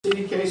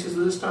city cases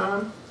this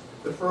time.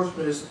 The first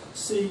one is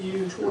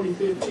CU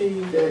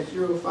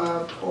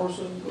 2015-05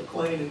 Carson,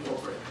 McLane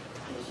Incorporated.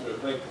 Yes, sir.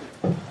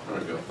 There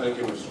we go. Thank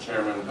you, Mr.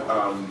 Chairman.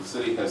 The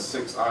city has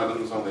 6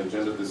 items on the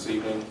agenda this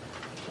evening.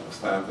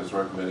 Staff is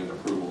recommending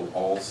approval of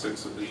all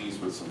 6 of these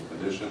with some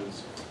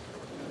conditions.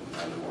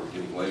 And I know we're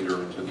getting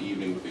later into the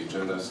evening with the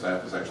agenda.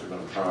 Staff is actually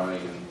going to try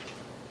and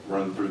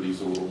run through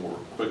these a little more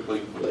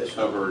quickly. We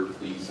covered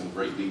these in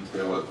great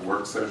detail at the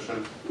work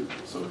session.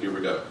 So here we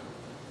go.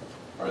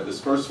 All right,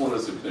 this first one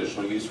is a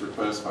conditional use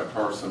request by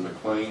Carson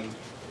McLane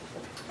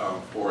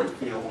for a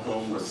funeral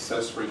home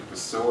accessory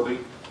facility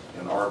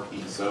in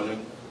RP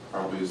zoning.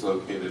 Property is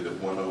located at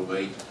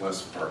 108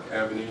 West Park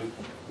Avenue.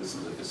 This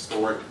is a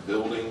historic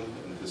building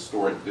in the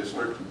historic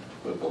district,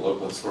 both the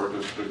local historic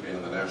district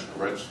and the National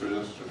Register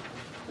district.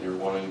 They're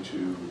wanting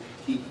to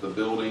keep the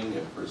building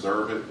and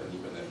preserve it and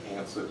even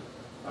enhance it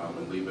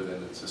and leave it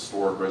in its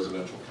historic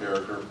residential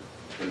character,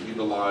 and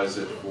utilize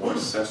it for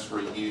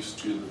accessory use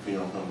to the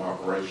funeral home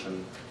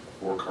operation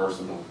for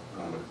Carson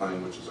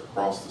McLane, which is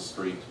across the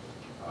street,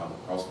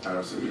 across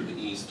Patterson to the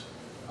east.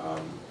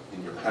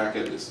 In your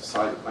packet is the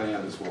site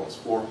plan as well as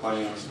floor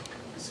plans.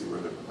 You see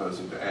where they're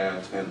proposing to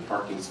add 10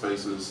 parking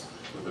spaces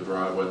with a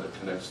driveway that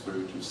connects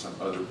through to some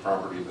other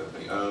property that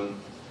they own.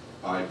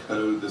 By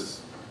code,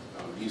 this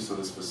use of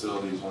this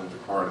facility is only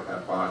required to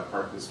have 5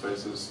 parking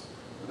spaces.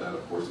 That,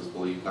 of course, is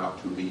believed not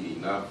to be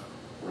enough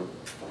from a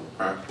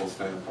practical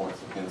standpoint,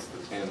 so hence the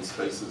 10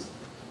 spaces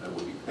that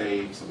will be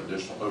paid, some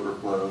additional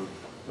overflow.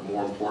 But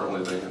more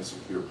importantly, they have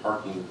secure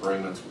parking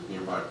agreements with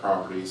nearby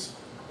properties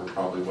for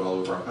probably well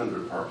over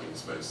 100 parking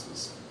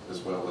spaces, as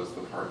well as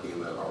the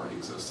parking that already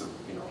exists at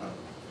the funeral home.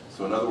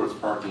 So in other words,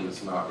 parking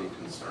is not a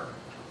concern.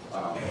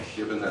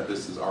 Given that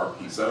this is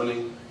RP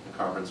zoning, the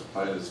comprehensive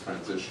plan is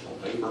transitional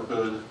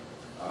neighborhood,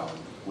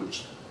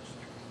 which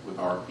with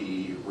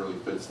RP really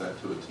fits that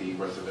to a T,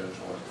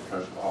 residential and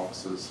professional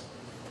offices,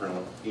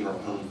 funeral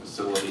home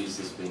facilities,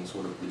 this being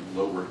sort of the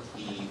lower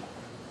key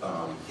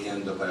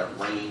end of that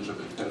range of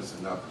intents,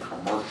 and not the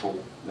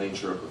commercial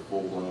nature of the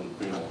full-blown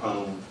funeral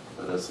home,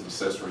 but as an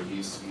accessory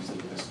use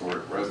using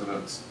historic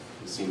residence.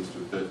 It seems to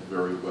fit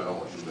very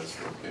well in this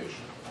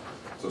location.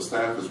 So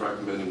staff is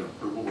recommending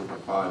approval with the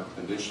 5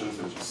 conditions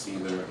that you see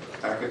there in the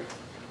packet.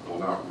 I will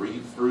not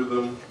read through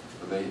them,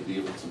 but they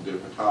deal with some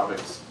different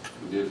topics.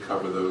 We did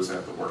cover those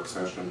at the work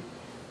session.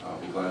 I'll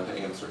be glad to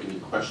answer any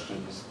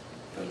questions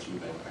that you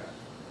may have.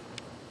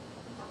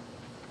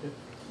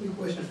 Any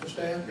questions for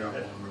staff? Got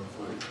one real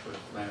quick.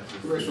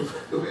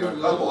 Go ahead.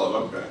 A couple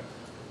of them, okay.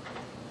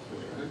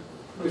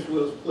 Mr.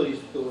 Wills, please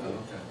go ahead.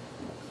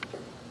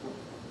 Okay.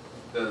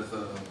 Does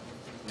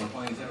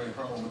McLane's have any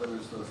problem with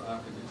those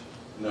 5 conditions?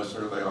 No,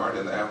 sir, they aren't,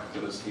 and the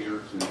applicant is here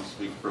to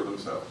speak for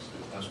themselves.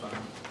 That's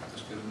fine.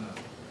 That's good enough.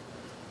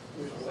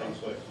 Same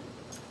question.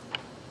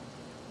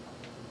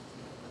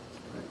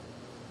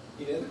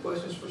 Any other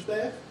questions for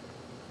staff?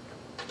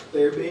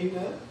 There being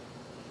none,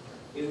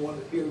 anyone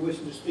here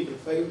wishing to speak in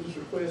favor of this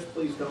request,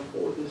 please come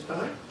forward this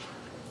time.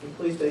 And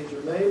please state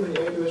your name and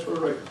your address for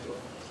the record.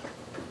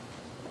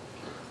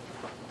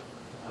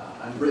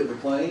 I'm Britt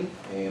McLane,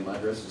 and my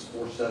address is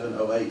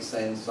 4708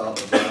 San Saba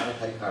Drive,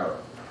 Hayhara.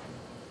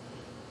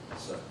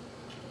 So,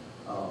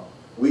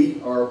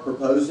 we are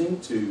proposing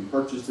to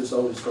purchase this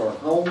old historic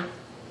home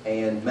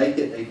and make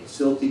it a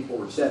facility for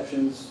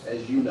receptions.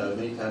 As you know,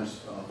 many times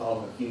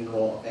following a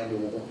funeral, a family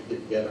will want to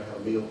get together,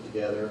 have a meal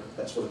together,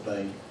 that sort of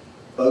thing.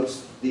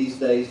 Folks these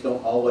days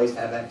don't always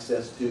have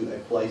access to a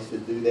place to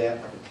do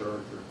that, like a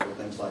church or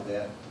things like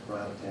that, or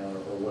out of town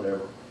or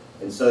whatever.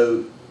 And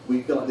so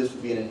we feel like this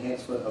would be an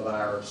enhancement of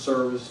our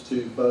service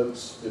to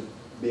folks, to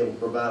be able to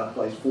provide a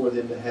place for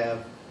them to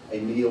have a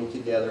meal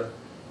together.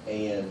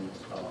 And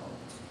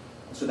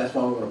so that's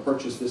why we're going to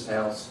purchase this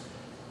house.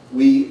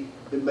 We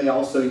may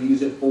also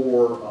use it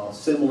for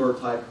similar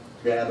type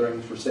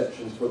gatherings,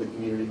 receptions for the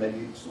community,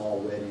 maybe small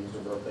weddings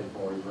or birthday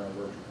parties,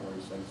 anniversary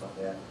parties, things like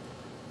that.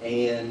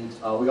 And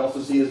we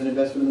also see it as an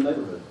investment in the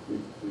neighborhood.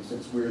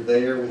 Since we're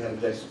there, we have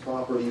adjacent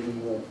property, we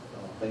want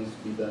things to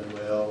be done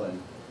well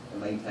and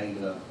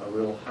maintained at a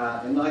real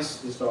high and nice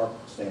historic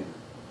standard.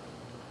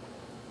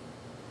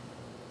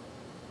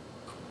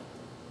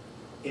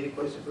 Any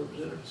questions for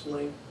Representative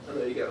Sling? I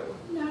know you got one.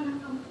 No.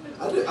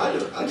 I do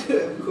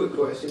have a quick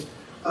question.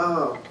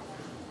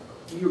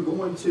 You're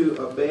going to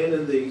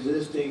abandon the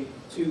existing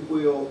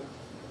 2-wheel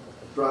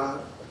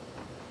drive?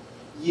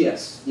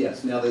 Yes.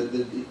 Now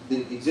the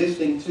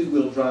existing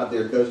 2-wheel drive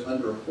there goes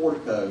under a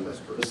portico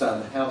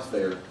beside the house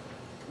there.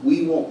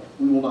 We will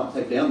not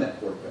take down that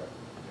portico.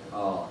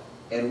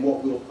 And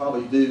what we'll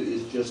probably do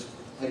is just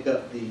take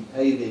up the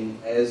paving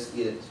as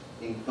it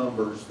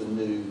encumbers the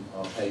new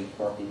paved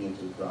parking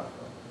into the driveway.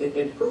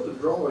 And per the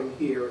drawing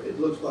here, it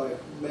looks like,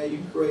 may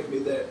you correct me,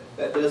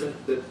 that doesn't,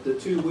 the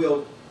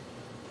 2-wheel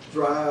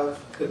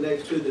drive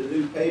connects to the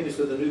new pavement,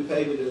 so the new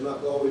pavement does not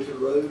go all the way to the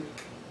road?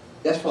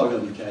 That's probably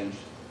going to be changed.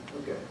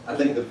 Okay. I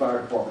think the fire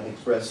department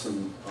expressed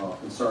some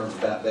concerns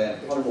about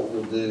that. Part of what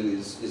we'll do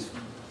is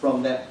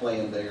from that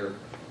plan there,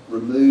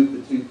 remove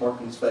the 2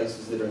 parking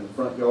spaces that are in the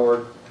front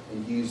yard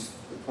and use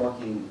the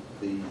parking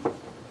the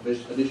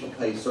additional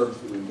pay service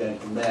that we've gained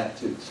from that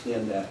to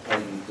extend that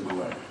paving to the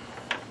road.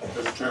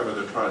 Mr. Chairman,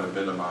 they're trying to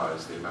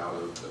minimize the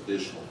amount of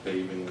additional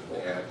paving that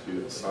they add to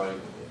the site,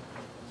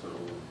 so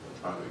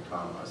they're trying to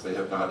economize. They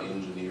have not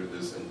engineered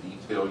this in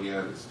detail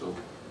yet, it's still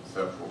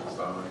conceptual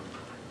design,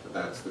 but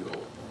that's the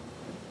goal.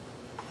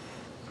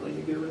 When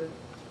you good with it?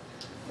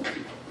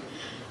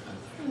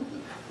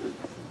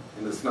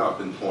 And it's not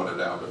been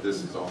pointed out, but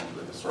this is on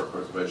the Historic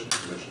Preservation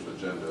Commission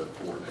agenda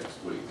for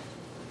next week.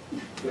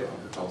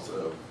 Because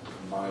of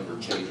minor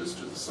changes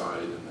to the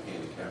site and the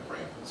handicap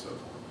ramp and so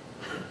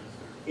forth.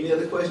 Any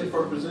other questions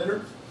for the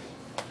presenter?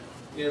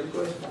 Any other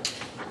questions?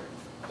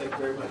 Thank you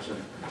very much, sir.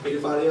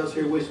 Anybody else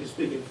here wishing to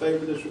speak in favor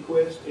of this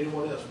request?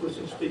 Anyone else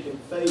wishing to speak in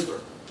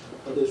favor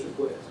of this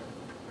request?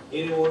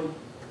 Anyone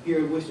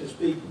here wishing to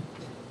speak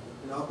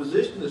in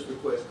opposition to this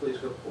request, please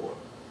come forward.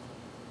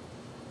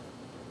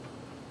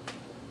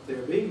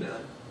 There being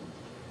none,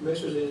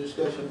 Commissioners, any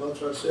discussion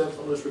amongst ourselves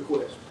on this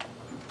request?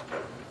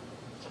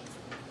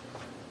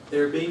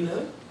 There being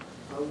none,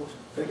 I will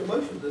take a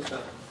motion this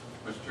time.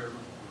 Mr. Chairman,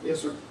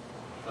 Yes, sir.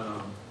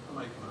 I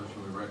make a motion,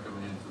 we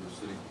recommend to the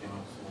city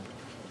council of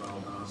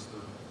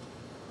Valdosta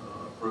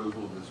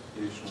approval of this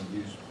conditional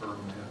use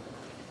permit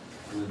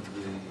with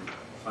the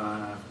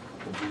 5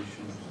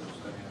 conditions that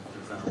staff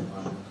has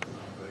outlined on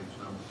page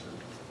number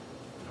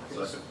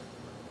 2. Second.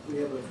 We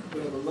have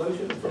a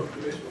motion from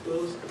Commissioner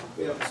Willis.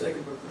 We have a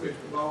second from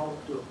Commissioner Ball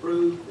to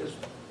approve this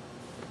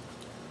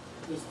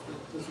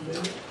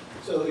amendment.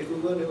 So if we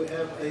would, we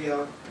have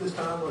a, this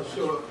time, let's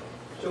show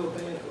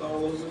of hands for all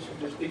those wishing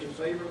to speak in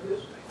favor of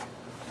this.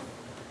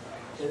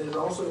 And then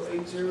also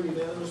 8-0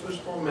 unanimous, Mr.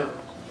 Forman.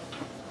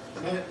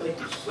 Matt, thank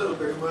you so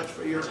very much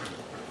for your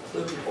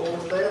moving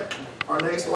forward with that. Our next